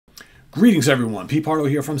Greetings, everyone. Pete Pardo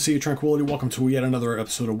here from Sea of Tranquility. Welcome to yet another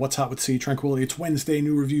episode of What's Hot with Sea of Tranquility. It's Wednesday,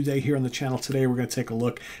 new review day here on the channel. Today we're going to take a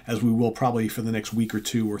look, as we will probably for the next week or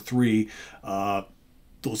two or three,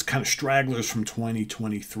 those kind of stragglers from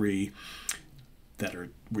 2023 that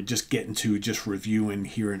we're just getting to, just reviewing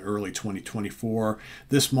here in early 2024.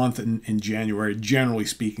 This month in January, generally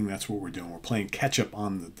speaking, that's what we're doing. We're playing catch up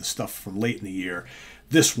on the stuff from late in the year.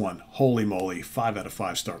 This one, holy moly, 5 out of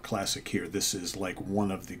 5 star classic here. This is like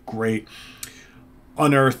one of the great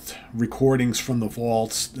unearthed recordings from the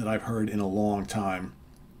vaults that I've heard in a long time.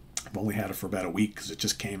 I've only had it for about a week because it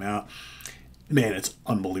just came out. Man, it's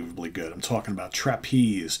unbelievably good. I'm talking about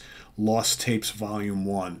Trapeze Lost Tapes Volume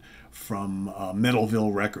 1 from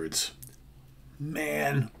Metalville Records.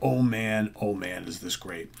 Man, oh man, oh man, is this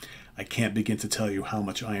great. I can't begin to tell you how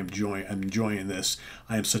much I'm enjoying this.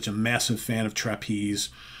 I am such a massive fan of Trapeze.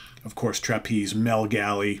 Of course, Trapeze, Mel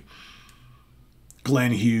Galley,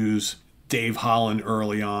 Glenn Hughes, Dave Holland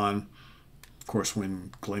early on. Of course,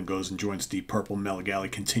 when Glenn goes and joins Deep Purple, Mel Galley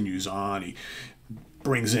continues on. He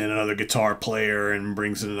brings in another guitar player and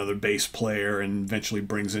brings in another bass player and eventually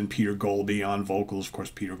brings in Peter Golby on vocals. Of course,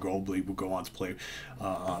 Peter Golby will go on to play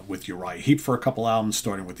with Uriah Heep for a couple albums,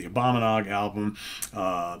 starting with the Abominog album.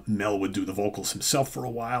 Mel would do the vocals himself for a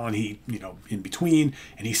while, and he, in between,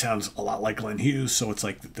 and he sounds a lot like Glenn Hughes, so it's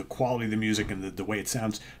like the quality of the music and the way it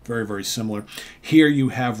sounds very, very similar. Here you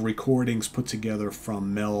have recordings put together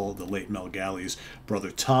from Mel, the late Mel Galley's brother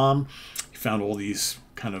Tom. He found all these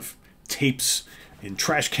kind of tapes in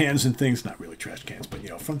trash cans and things, not really trash cans,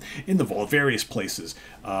 but from in the vault, various places,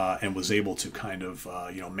 and was able to kind of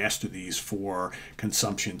master these for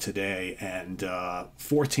consumption today. And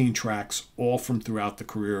 14 tracks, all from throughout the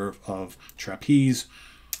career of Trapeze.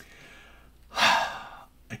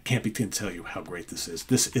 I can't begin to tell you how great this is.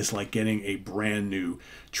 This is like getting a brand new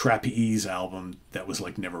Trapeze album that was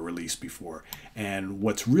like never released before. And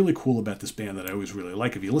what's really cool about this band that I always really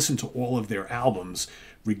like, if you listen to all of their albums,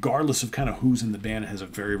 regardless of kind of who's in the band, it has a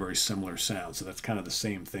very, very similar sound. So that's kind of the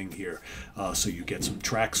same thing here. So you get some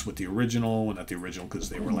tracks with the original, well, not the original because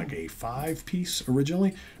they were like a 5-piece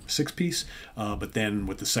originally, 6-piece. But then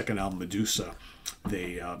with the second album, Medusa,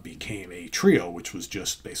 they became a trio, which was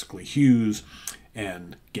just basically Hughes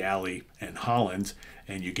and Galley and Holland,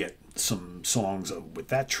 and you get some songs with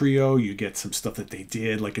that trio. You get some stuff that they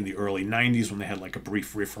did like in the early 90s when they had like a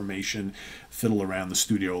brief reformation, fiddle around the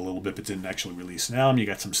studio a little bit but didn't actually release an album. You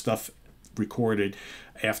got some stuff recorded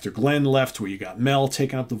after Glenn left where you got Mel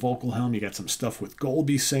taking up the vocal helm. You got some stuff with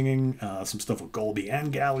Golby singing, some stuff with Golby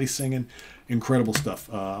and Galley singing. Incredible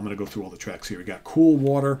stuff. I'm going to go through all the tracks here. We got Cool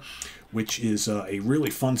Water, which is a really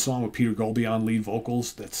fun song with Peter Golby on lead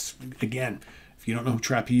vocals. That's, again, if you don't know who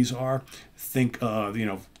Trapeze are, think,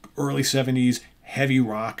 early 70s heavy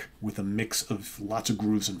rock with a mix of lots of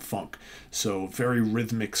grooves and funk. So very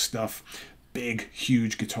rhythmic stuff, big,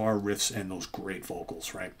 huge guitar riffs, and those great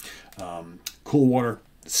vocals, right? Cool Water,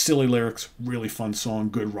 silly lyrics, really fun song,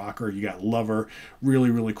 good rocker. You got Lover, really,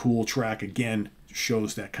 really cool track. Again,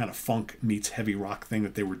 shows that kind of funk meets heavy rock thing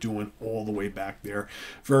that they were doing all the way back there.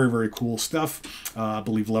 Very, very cool stuff. I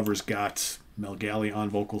believe Lover's got Mel Galley on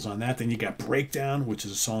vocals on that. Then you got Breakdown, which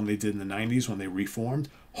is a song they did in the 90s when they reformed.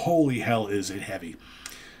 Holy hell, is it heavy.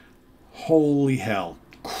 Holy hell.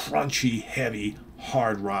 Crunchy, heavy,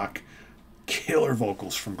 hard rock. Killer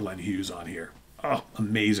vocals from Glenn Hughes on here. Oh,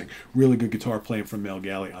 amazing. Really good guitar playing from Mel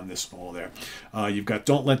Galley on this all there. You've got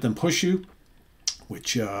Don't Let Them Push You,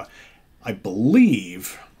 which I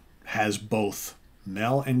believe has both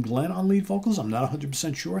Mel and Glenn on lead vocals. I'm not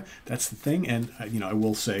 100% sure. That's the thing. And, I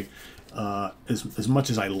will say, as much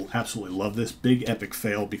as I absolutely love this, big epic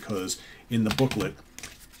fail, because in the booklet,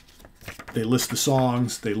 they list the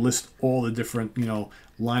songs, they list all the different,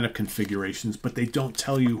 lineup configurations, but they don't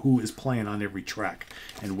tell you who is playing on every track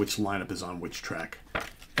and which lineup is on which track.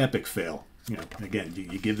 Epic fail. Again,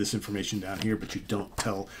 you give this information down here, but you don't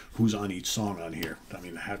tell who's on each song on here. I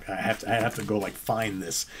mean, I have to go like find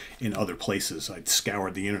this in other places. I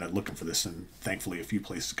scoured the internet looking for this, and thankfully a few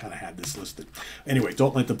places kind of had this listed. Anyway,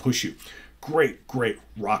 Don't Let Them Push You. Great, great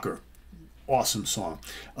rocker. Awesome song.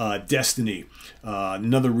 Destiny,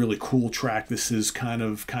 another really cool track. This is kind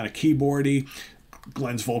of keyboardy.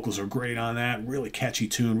 Glenn's vocals are great on that. Really catchy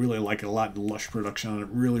tune. Really like it a lot. Lush production on it.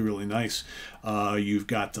 Really, really nice. You've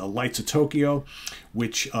got Lights of Tokyo,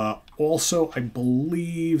 which also, I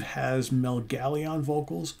believe, has Mel Galley on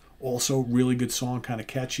vocals. Also, really good song. Kind of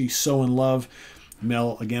catchy. So in Love.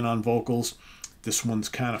 Mel, again, on vocals. This one's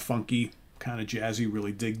kind of funky. Kind of jazzy.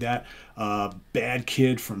 Really dig that. Bad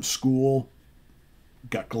Kid from School.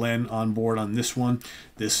 Got Glenn on board on this one.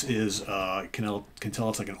 This is, can tell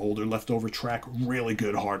it's like an older leftover track. Really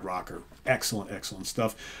good hard rocker. Excellent, excellent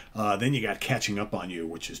stuff. Then you got Catching Up on You,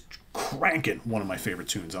 which is cranking, one of my favorite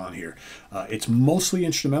tunes on here. It's mostly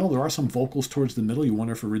instrumental. There are some vocals towards the middle. You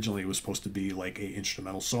wonder if originally it was supposed to be like a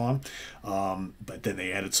instrumental song, but then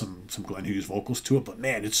they added some Glenn Hughes vocals to it. But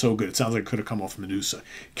man, it's so good. It sounds like it could have come off Medusa.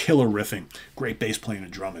 Killer riffing, great bass playing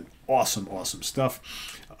and drumming. Awesome, awesome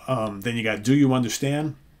stuff. Then you got Do You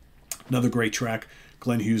Understand? Another great track.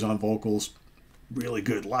 Glenn Hughes on vocals. Really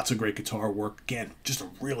good. Lots of great guitar work. Again, just a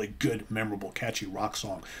really good, memorable, catchy rock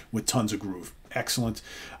song with tons of groove. Excellent.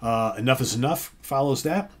 Enough Is Enough follows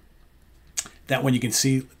that. That one you can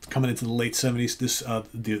see coming into the late 70s. This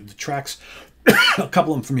the tracks, a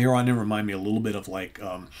couple of them from here on in remind me a little bit of like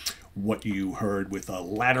what you heard with a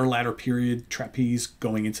latter period trapeze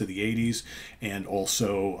going into the 80s, and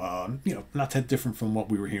also you know, not that different from what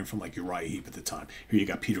we were hearing from like Uriah Heep at the time. Here you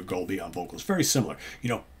got Peter Golby on vocals. Very similar. You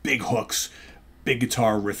know, big hooks, big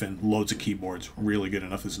guitar riffing, loads of keyboards. Really good.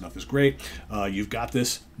 Enough Is Enough is great. You've Got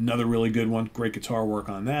This, another really good one. Great guitar work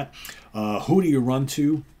on that. Who Do You Run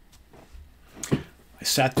To? I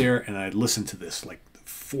sat there and I listened to this like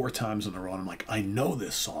 4 times in a row, and I'm like, I know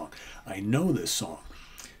this song. I know this song.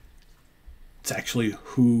 It's actually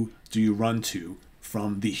Who Do You Run To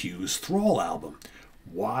from the Hughes Thrall album.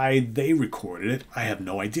 Why they recorded it, I have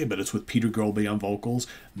no idea, but it's with Peter Golby on vocals,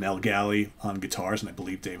 Mel Galley on guitars, and I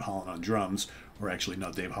believe Dave Holland on drums. Or actually,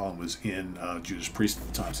 no, Dave Holland was in Judas Priest at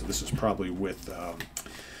the time, so this is probably with,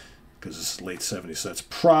 because this is late 70s, so that's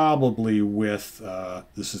probably with,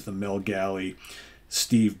 this is the Mel Galley,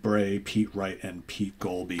 Steve Bray, Pete Wright, and Pete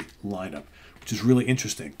Golby lineup, which is really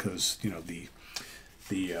interesting because, you know, the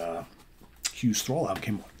Hughes Thrall album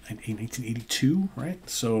came in 1982, right?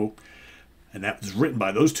 So, and that was written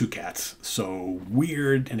by those two cats. So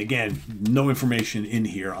weird. And again, no information in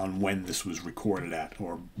here on when this was recorded at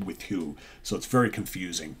or with who. So it's very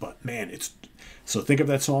confusing. But man, it's so think of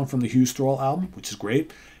that song from the Hughes Thrall album, which is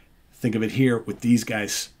great. Think of it here with these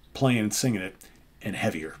guys playing and singing it, and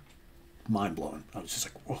heavier. Mind blowing. I was just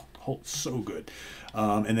like, whoa, oh, so good.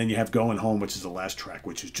 And then you have Going Home, which is the last track,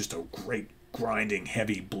 which is just a great grinding,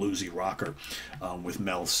 heavy, bluesy rocker with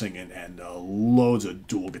Mel singing and loads of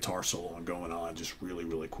dual guitar soloing going on. Just really,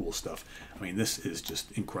 really cool stuff. I mean, this is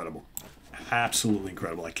just incredible. Absolutely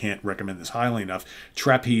incredible. I can't recommend this highly enough.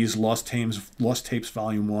 Trapeze Lost Tapes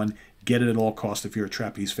Volume 1. Get it at all costs if you're a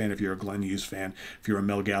Trapeze fan, if you're a Glenn Hughes fan, if you're a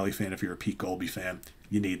Mel Galley fan, if you're a Pete Golby fan.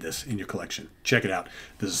 You need this in your collection. Check it out.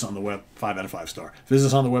 Visit us on the web, 5 out of 5 star. Visit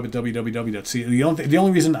us on the web at www.c. The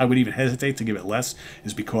only reason I would even hesitate to give it less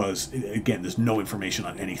is because, again, there's no information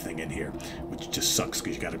on anything in here, which just sucks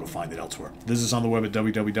because you got to go find it elsewhere. Visit us on the web at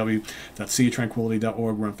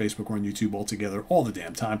www.seatranquility.org. We're on Facebook, we're on YouTube, all together, all the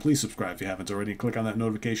damn time. Please subscribe if you haven't already. Click on that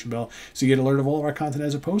notification bell so you get alert of all of our content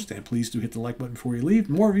as it posts. And please do hit the like button before you leave.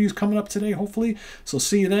 More reviews coming up today, hopefully. So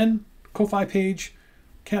see you then. Ko-Fi page,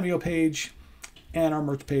 Cameo page, and our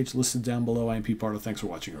merch page listed down below. I am Pete Pardo. Thanks for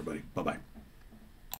watching, everybody. Bye-bye.